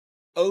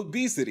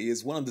Obesity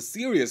is one of the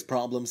serious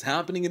problems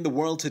happening in the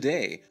world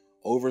today.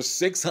 Over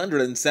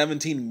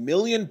 617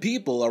 million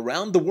people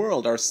around the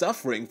world are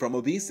suffering from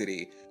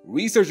obesity.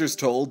 Researchers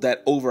told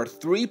that over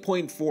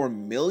 3.4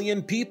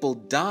 million people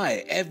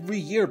die every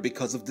year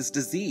because of this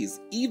disease,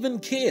 even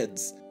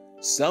kids.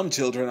 Some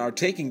children are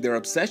taking their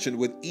obsession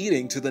with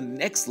eating to the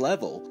next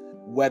level.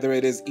 Whether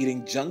it is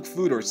eating junk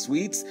food or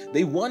sweets,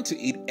 they want to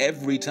eat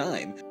every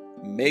time.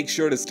 Make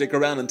sure to stick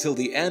around until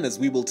the end, as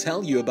we will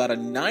tell you about a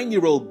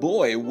 9-year-old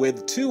boy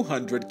with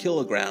 200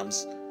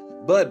 kilograms.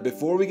 But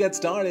before we get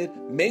started,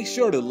 make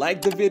sure to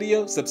like the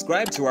video,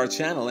 subscribe to our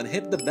channel, and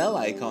hit the bell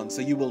icon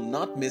so you will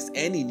not miss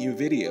any new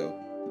video.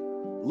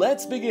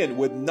 Let's begin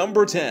with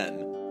number 10.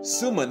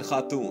 Suman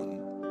Khatun.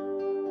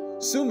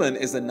 Suman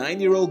is a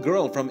 9-year-old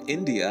girl from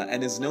India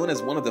and is known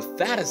as one of the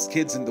fattest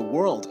kids in the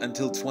world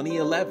until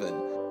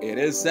 2011. It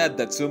is said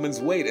that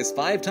Suman's weight is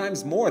 5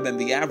 times more than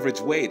the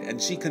average weight,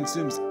 and she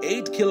consumes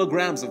 8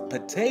 kilograms of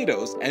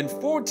potatoes and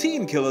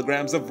 14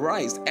 kilograms of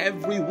rice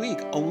every week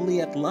only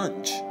at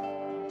lunch.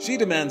 She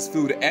demands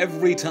food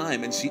every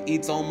time and she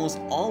eats almost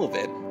all of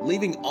it,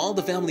 leaving all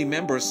the family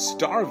members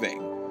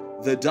starving.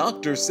 The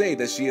doctors say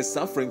that she is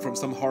suffering from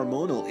some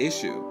hormonal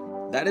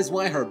issue. That is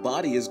why her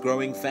body is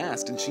growing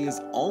fast and she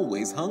is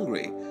always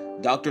hungry.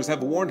 Doctors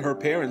have warned her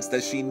parents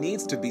that she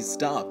needs to be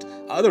stopped,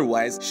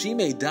 otherwise she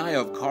may die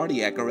of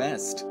cardiac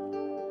arrest.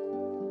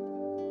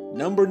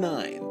 Number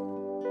 9.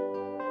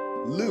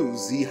 Lu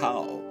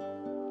Zihao.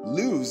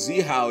 Lu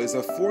Zihao is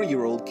a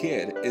 4-year-old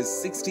kid, is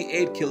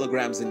 68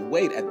 kilograms in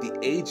weight at the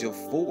age of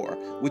 4,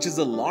 which is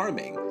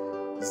alarming.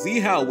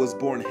 Zihao was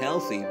born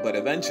healthy, but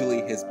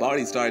eventually his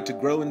body started to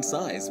grow in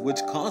size,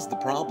 which caused the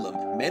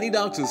problem. Many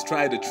doctors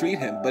tried to treat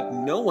him, but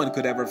no one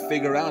could ever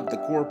figure out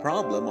the core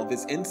problem of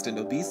his instant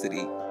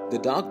obesity. The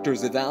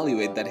doctors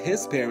evaluate that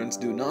his parents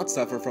do not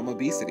suffer from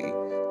obesity,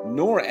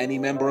 nor any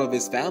member of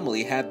his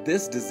family had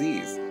this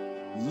disease.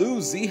 Lu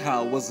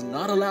Zihao was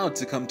not allowed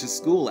to come to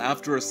school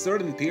after a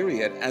certain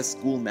period, as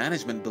school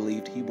management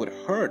believed he would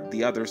hurt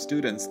the other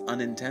students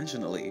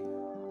unintentionally.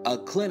 A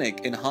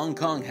clinic in Hong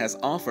Kong has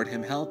offered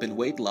him help in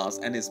weight loss,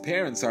 and his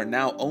parents are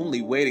now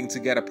only waiting to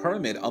get a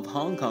permit of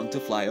Hong Kong to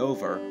fly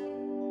over.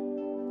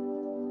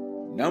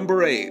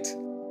 Number 8.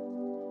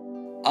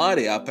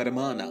 Arya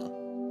Permana.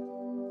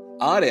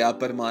 Arya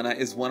Permana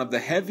is one of the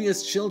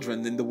heaviest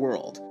children in the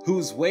world,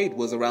 whose weight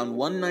was around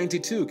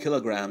 192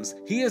 kilograms.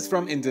 He is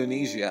from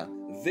Indonesia.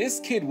 This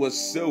kid was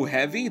so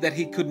heavy that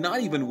he could not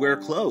even wear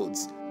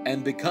clothes,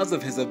 and because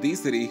of his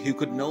obesity, he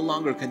could no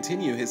longer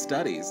continue his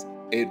studies.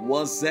 It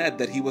was said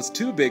that he was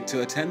too big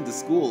to attend the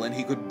school and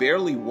he could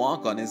barely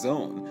walk on his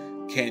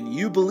own. Can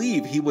you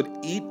believe he would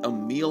eat a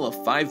meal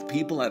of 5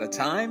 people at a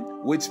time?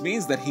 Which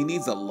means that he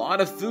needs a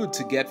lot of food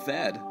to get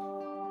fed.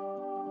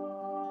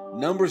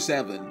 Number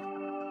 7.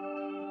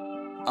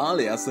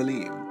 Alia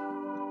Salim.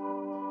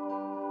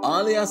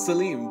 Alia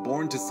Salim,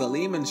 born to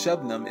Salim and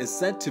Shabnam, is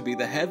said to be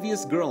the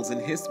heaviest girls in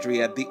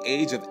history at the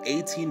age of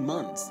 18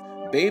 months.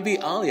 Baby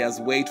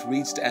Alia's weight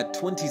reached at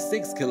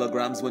 26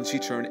 kilograms when she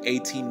turned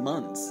 18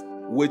 months,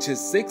 which is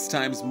 6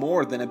 times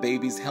more than a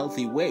baby's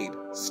healthy weight.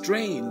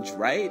 Strange,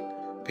 right?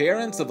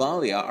 Parents of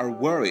Alia are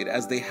worried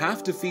as they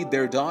have to feed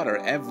their daughter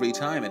every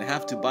time and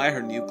have to buy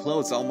her new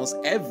clothes almost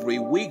every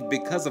week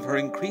because of her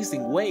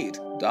increasing weight.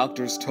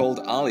 Doctors told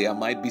Alia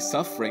might be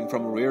suffering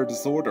from a rare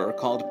disorder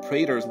called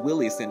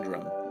Prader-Willi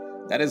syndrome.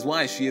 That is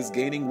why she is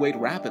gaining weight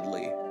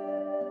rapidly.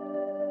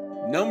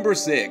 Number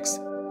 6.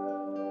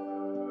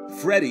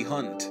 Freddie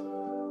Hunt.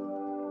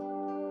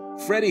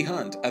 Freddie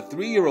Hunt, a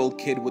 3-year-old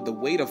kid with the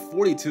weight of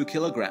 42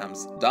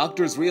 kilograms.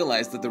 Doctors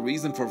realized that the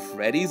reason for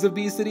Freddie's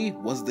obesity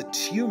was the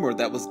tumor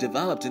that was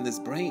developed in his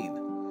brain.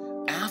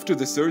 After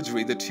the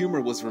surgery, the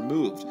tumor was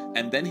removed,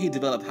 and then he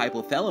developed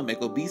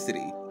hypothalamic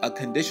obesity, a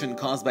condition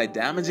caused by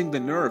damaging the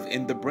nerve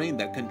in the brain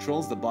that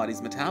controls the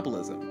body's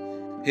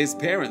metabolism. His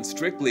parents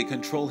strictly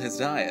control his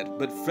diet,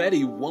 but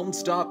Freddie won't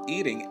stop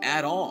eating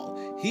at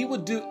all. He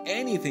would do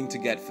anything to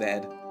get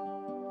fed.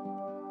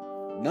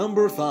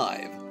 Number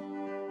 5.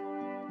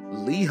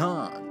 Li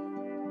Hang.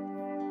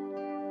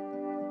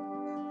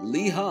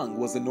 Li Hang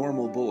was a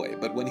normal boy,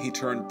 but when he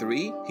turned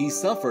 3, he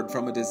suffered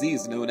from a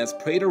disease known as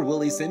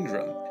Prader-Willi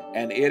syndrome,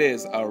 and it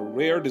is a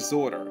rare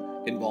disorder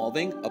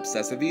involving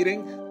obsessive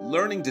eating,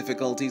 learning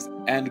difficulties,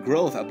 and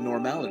growth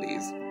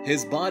abnormalities.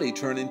 His body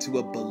turned into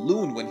a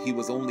balloon when he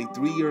was only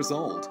 3 years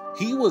old.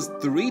 He was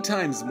 3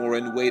 times more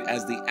in weight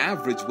as the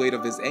average weight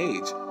of his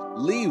age.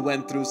 Li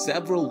went through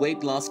several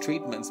weight loss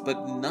treatments,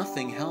 but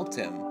nothing helped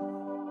him.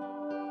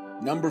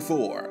 Number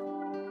 4.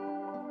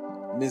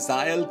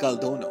 Misael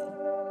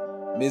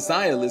Caldono.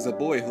 Misael is a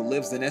boy who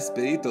lives in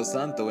Espírito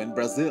Santo in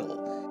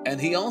Brazil,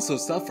 and he also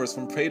suffers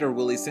from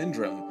Prader-Willi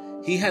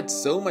syndrome. He had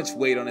so much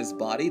weight on his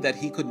body that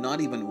he could not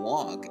even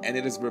walk, and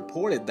it is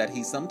reported that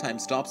he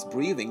sometimes stops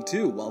breathing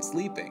too while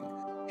sleeping.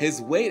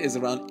 His weight is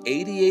around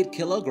 88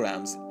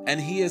 kilograms, and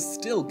he is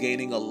still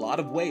gaining a lot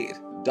of weight.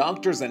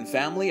 Doctors and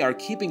family are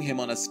keeping him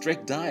on a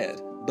strict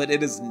diet, but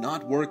it is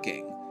not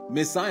working.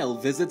 Misael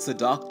visits a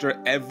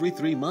doctor every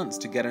 3 months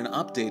to get an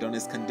update on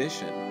his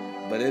condition.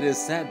 but it is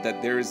said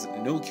that there is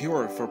no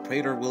cure for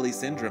Prader-Willi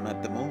syndrome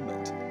at the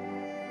moment.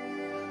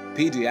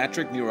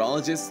 Pediatric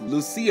neurologist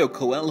Lucio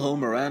Coelho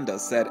Miranda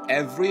said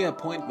every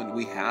appointment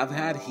we have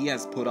had, he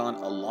has put on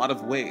a lot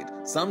of weight,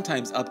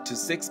 sometimes up to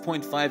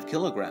 6.5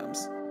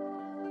 kilograms.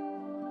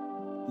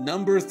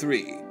 Number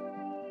 3.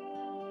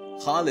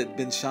 Khalid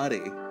bin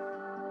Shari.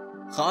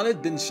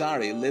 Khalid bin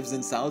Shari lives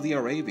in Saudi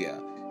Arabia.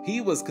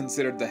 He was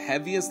considered the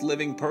heaviest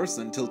living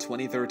person till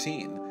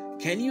 2013.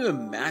 Can you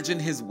imagine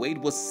his weight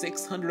was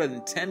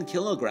 610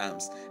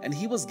 kilograms, and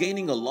he was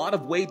gaining a lot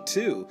of weight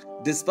too,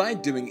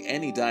 despite doing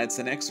any diets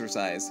and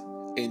exercise.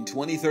 In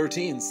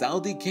 2013,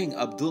 Saudi King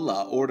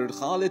Abdullah ordered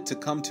Khalid to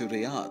come to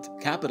Riyadh,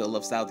 capital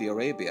of Saudi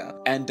Arabia,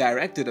 and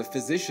directed a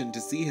physician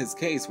to see his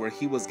case where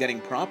he was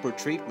getting proper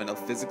treatment of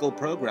physical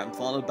program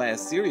followed by a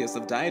series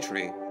of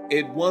dietary.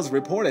 It was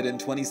reported in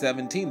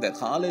 2017 that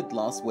Khalid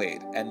lost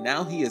weight, and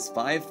now he is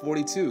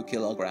 542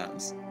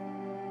 kilograms.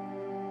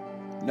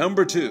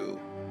 Number 2.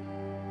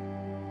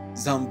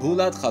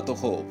 Zambulat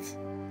Khatokhov.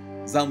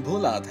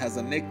 Zambulat has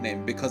a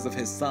nickname because of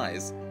his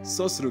size,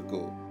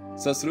 Sosruku.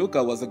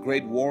 Sosruka was a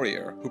great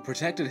warrior who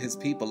protected his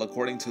people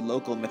according to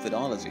local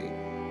methodology.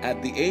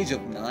 At the age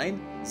of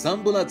 9,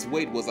 Zambulat's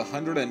weight was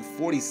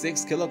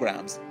 146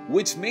 kilograms,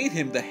 which made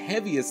him the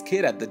heaviest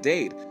kid at the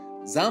date.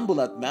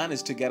 Zambulat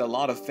managed to get a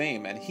lot of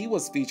fame, and he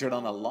was featured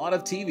on a lot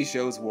of TV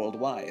shows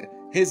worldwide.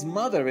 His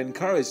mother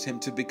encouraged him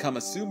to become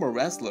a sumo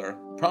wrestler,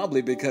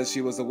 probably because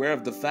she was aware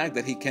of the fact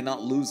that he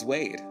cannot lose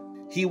weight.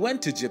 He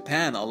went to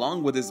Japan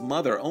along with his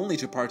mother only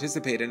to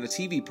participate in a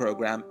TV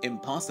program,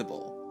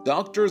 Impossible.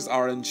 Doctors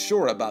are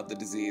unsure about the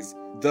disease,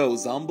 though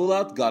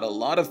Zambulat got a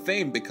lot of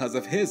fame because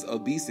of his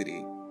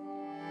obesity.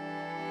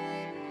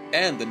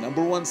 And the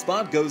number 1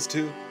 spot goes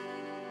to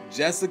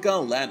Jessica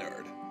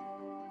Leonard.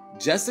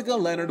 Jessica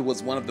Leonard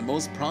was one of the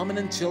most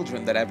prominent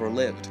children that ever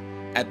lived.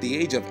 At the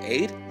age of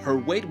 8, her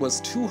weight was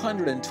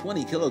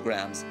 220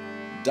 kilograms.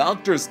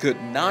 Doctors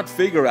could not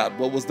figure out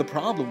what was the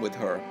problem with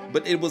her,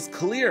 but it was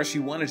clear she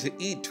wanted to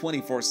eat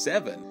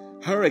 24/7.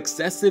 Her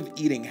excessive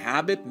eating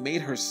habit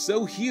made her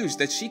so huge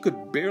that she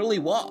could barely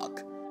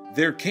walk.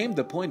 There came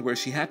the point where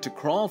she had to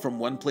crawl from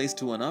one place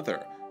to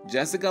another.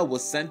 Jessica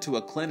was sent to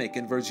a clinic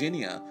in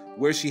Virginia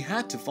where she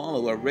had to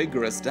follow a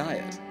rigorous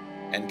diet.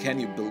 And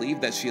can you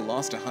believe that she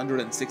lost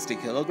 160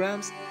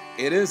 kilograms?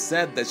 It is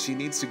said that she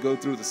needs to go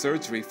through the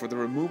surgery for the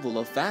removal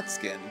of fat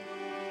skin.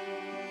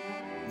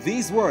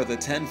 These were the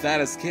 10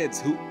 fattest kids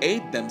who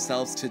ate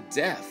themselves to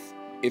death.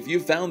 If you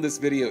found this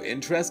video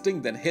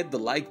interesting, then hit the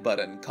like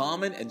button,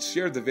 comment, and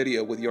share the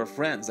video with your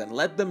friends and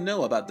let them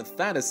know about the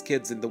fattest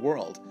kids in the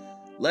world.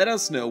 Let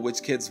us know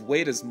which kid's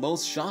weight is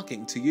most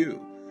shocking to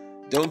you.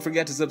 Don't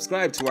forget to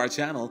subscribe to our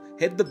channel,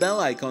 hit the bell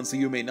icon so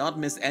you may not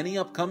miss any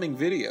upcoming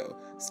video.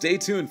 Stay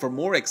tuned for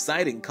more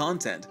exciting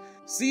content.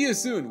 See you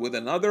soon with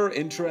another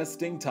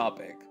interesting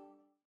topic.